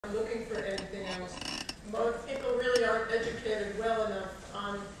looking for anything else. Most people really aren't educated well enough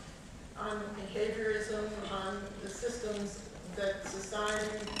on behaviorism, on the systems that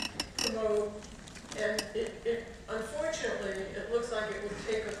society promote, and unfortunately, it looks like it would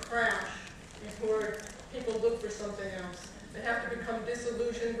take a crash before people look for something else. They have to become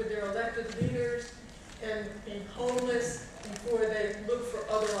disillusioned with their elected leaders and be homeless before they look for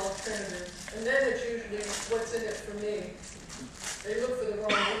other alternatives. And then it's usually, what's in it for me? They look for the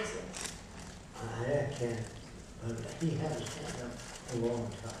wrong reason. I can't, but he has had a long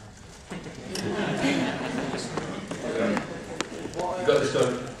time. You got this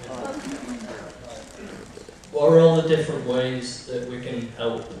done. What are all the different ways that we can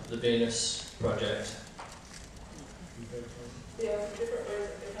help the Venus Project? Yeah, different ways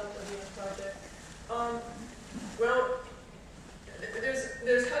that they help the Venus Project. Well,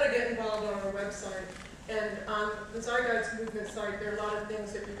 there's how to get involved on our website. And on the Zeitgeist Movement site, there are a lot of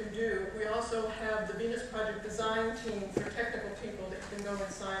things that you can do. We also have the Venus Project Design Team for technical people that you can go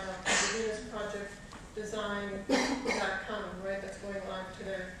and sign up. The Venus Project Design.com, right? That's going live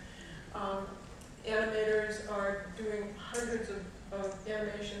today. Animators are doing hundreds of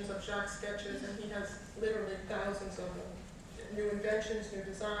animations of Jacque sketches, and he has literally thousands of them. New inventions, new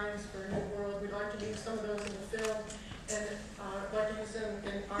designs for a new world. We'd like to use some of those in the film, and I'd like to use them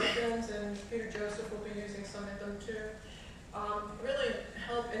in our films, and Peter Joseph will be using some of them too. Really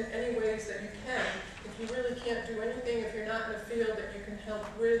help in any ways that you can. If you really can't do anything, if you're not in a field that you can help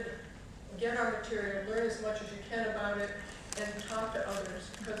with, get our material, learn as much as you can about it, and talk to others.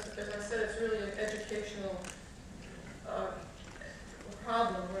 Because, as I said, it's really an educational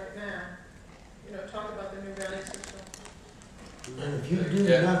problem right now. You know, talk about the new value system. And if you do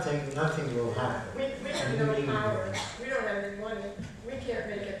nothing, nothing will happen. We have no power. We don't have any money. We can't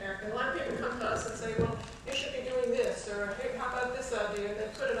make it happen. A lot of people come to us and say, well, you should be doing this, or hey, how about this idea? And they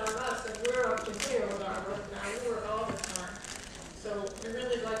put it on us, and we're up to here with our work now. We work all the time. So we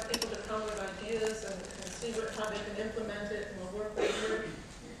really like people to come with ideas and see how they can implement it, and we'll work with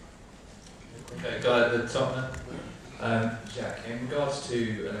you. Okay, guy at the top now. Jacque, in regards to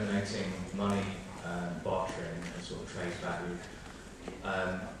eliminating money, bartering and sort of trade value,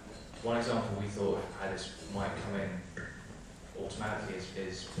 one example we thought how this might come in automatically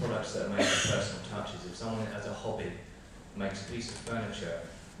is products that are made with personal touches. If someone as a hobby makes a piece of furniture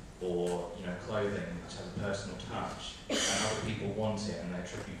or clothing which has a personal touch and other people want it and they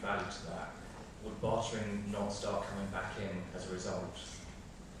attribute value to that, would bartering not start coming back in as a result?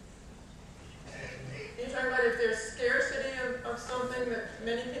 You're talking about if there's scarcity of something that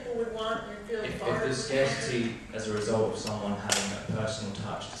many people would want, you feel If bartered? there's scarcity as a result of someone having a personal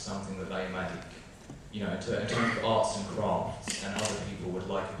touch to something that they make, in terms of arts and crafts, and other people would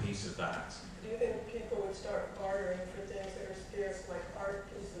like a piece of that. Do you think people would start bartering for things that are scarce, like art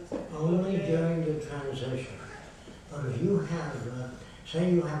pieces? Only during the transition. But if you have,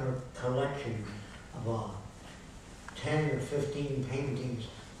 say you have a collection of 10 or 15 paintings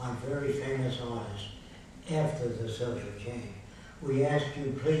by very famous artists after the social change, we ask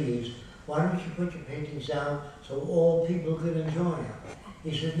you, please, why don't you put your paintings out so all people could enjoy them?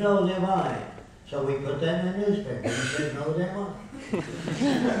 He said, no, they're mine. So we put that in the newspaper. He said, no, they're mine. So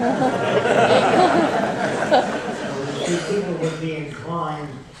you see, people would be inclined,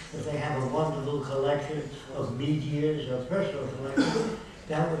 if they have a wonderful collection of medias or personal collections,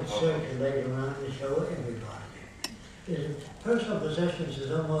 that would circulate around to show everybody. Personal possessions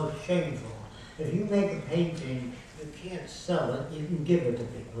is almost shameful. If you make a painting, you can't sell it, you can give it to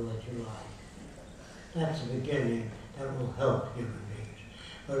people that you like. That's the beginning, that will help human beings.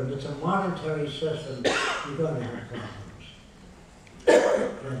 But if it's a monetary system, you're going to have problems.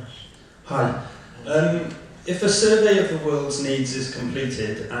 Yes. Hi. If a survey of the world's needs is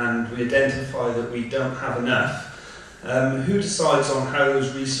completed and we identify that we don't have enough, who decides on how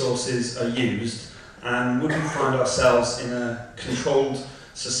those resources are used? And would we find ourselves in a controlled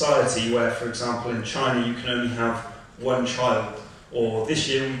society where, for example, in China you can only have one child, or this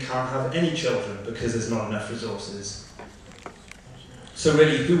year we can't have any children because there's not enough resources? So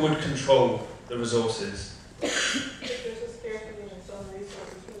really, who would control the resources? If there's a scarcity in some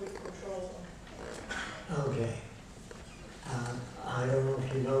resources, who would control them? Okay. I don't know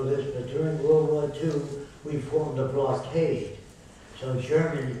if you know this, but during World War II, we formed a blockade. So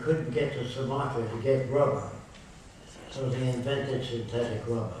Germany couldn't get to Sumatra to get rubber. So they invented synthetic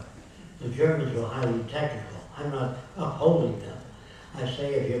rubber. The Germans were highly technical. I'm not upholding them. I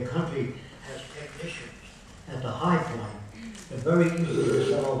say if your country has technicians at the high point, they're very easy to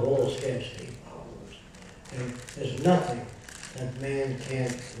solve all scarcity problems. And there's nothing that man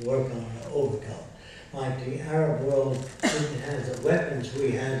can't work on or overcome. like the Arab world didn't have the weapons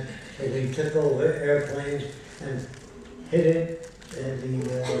we had, so they took over airplanes and hit it at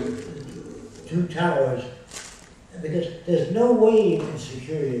the two towers, because there's no way you can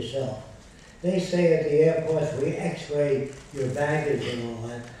secure yourself. They say at the airports, we x-ray your baggage and all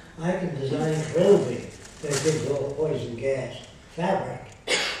that. I can design clothing that gives off poison gas, fabric.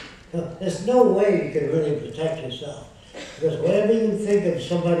 So there's no way you can really protect yourself. Because whatever you think of,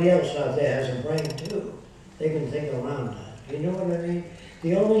 somebody else out there has a brain too. They can think around that. Do you know what I mean?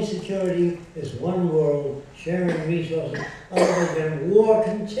 The only security is one world, sharing resources, other than war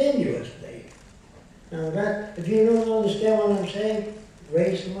continuously. Now that, if you don't understand what I'm saying,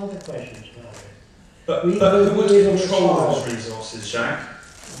 raise some other questions about it. But who would control those resources, Jacque?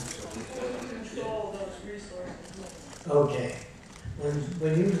 Control those resources. Okay.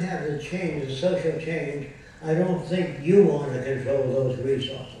 When you have the change, the social change, I don't think you want to control those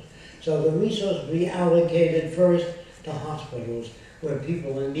resources. So the resources be allocated first to hospitals where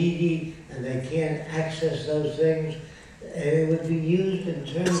people are needy and they can't access those things. It would be used in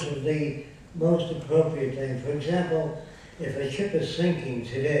terms of the most appropriate thing. For example, if a ship is sinking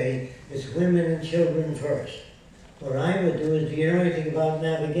today, it's women and children first. What I would do is, do you know anything about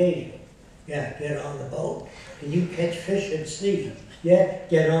navigation? Yeah, get on the boat. Can you catch fish at sea? Yeah,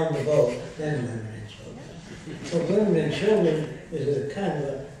 get on the boat. Then women and children. So women and children is a kind of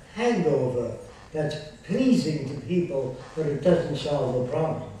a hangover that's pleasing to people, but it doesn't solve the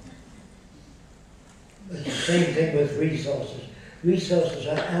problem. It's the same thing with resources. Resources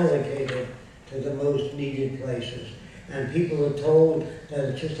are allocated to the most needed places. And people are told that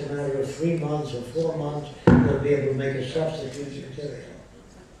it's just a matter of 3 months or 4 months, they'll be able to make a substitute material.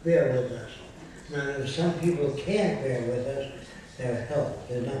 Bear with us. Now, if some people can't bear with us, they're helped.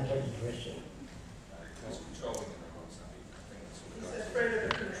 They're not put in prison. He's afraid of a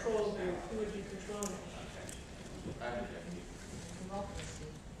control group. Who would be controlling?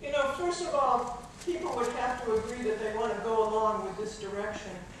 You know, first of all, people would have to agree that they want to go along with this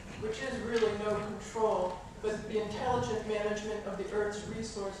direction, which is really no control, but the intelligent management of the Earth's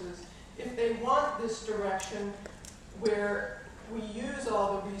resources. If they want this direction where we use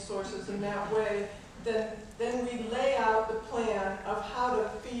all the resources in that way, then we lay out the plan of how to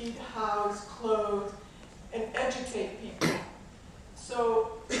feed, house, clothe, and educate people.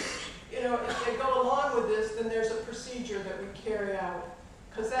 So, you know, if they go along with this, then there's a procedure that we carry out,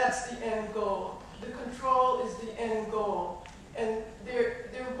 because that's the end goal. The control is the end goal. And there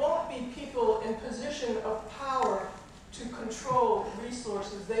won't be people in position of power to control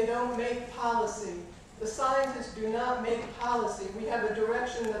resources. They don't make policy. The scientists do not make policy. We have a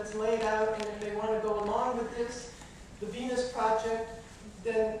direction that's laid out, and if they want to go along with this, the Venus Project,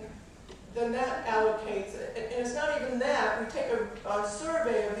 then that allocates it. And it's not even that. We take a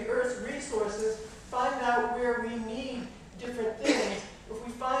survey of the Earth's resources, find out where we need different things. If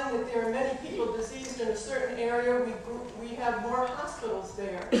we find that there are many people diseased in a certain area, we have more hospitals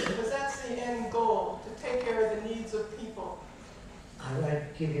there, because that's the end goal, to take care of the needs of people. I'd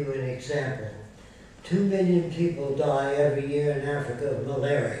like to give you an example. 2 million people die every year in Africa of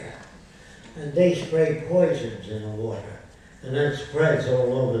malaria, and they spray poisons in the water, and that spreads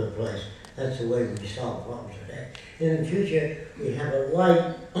all over the place. That's the way we solve problems today. In the future, we have a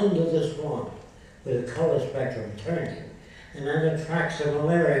light under the swamp with a color spectrum turning, and that attracts the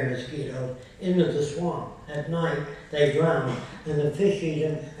malaria mosquitoes into the swamp. At night, they drown, and the fish eat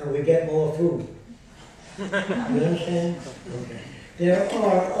them, and we get more food. You understand? Okay. There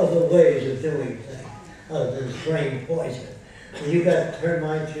are other ways of doing things other than spraying poison. When you got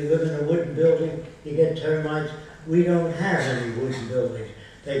termites, you live in a wooden building, you get termites. We don't have any wooden buildings.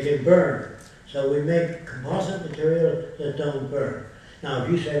 They can burn. So we make composite materials that don't burn. Now, if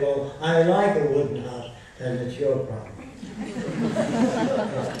you say, well, I like a wooden house, then it's your problem.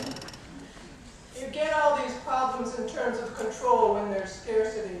 You get all these problems in terms of control when there's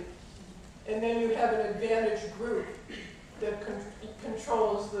scarcity, and then you have an advantaged group that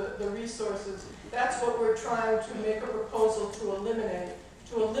controls the resources. That's what we're trying to make a proposal to eliminate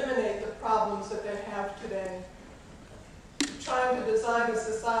the problems that they have today. Trying to design a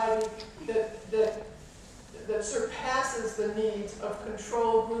society that surpasses the needs of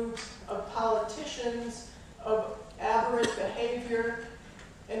control groups, of politicians, of aberrant behavior.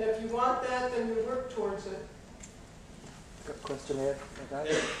 And if you want that, then you work towards it. Got a question here.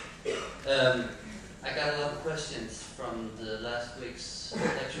 I got a lot of questions from the last week's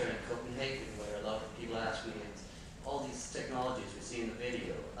lecture in Copenhagen, where a lot of